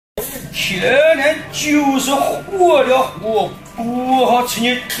天天就是活的活，不好吃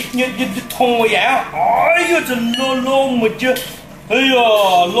你同我言啊！哎呀，这老母鸡，哎呀，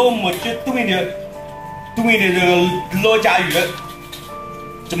老母鸡炖的这个老甲鱼，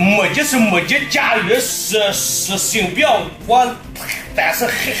这母鸡是母鸡，甲鱼是性别，我但是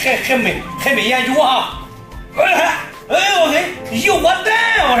还没研究啊！哎呦，有我蛋！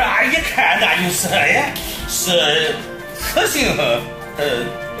我说，哎，一看那就是哎，是雌性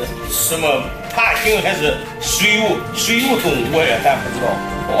什么爬行还是水母动物呀？咱不知道。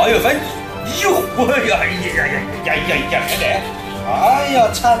哎呦，反正有呀，哎呀，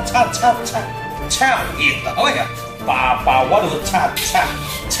馋灰了！哎呀，把我都馋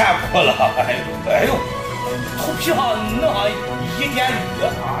破了！哎呦，头皮上弄上一点鱼，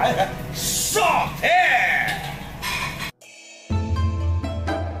哎，上台。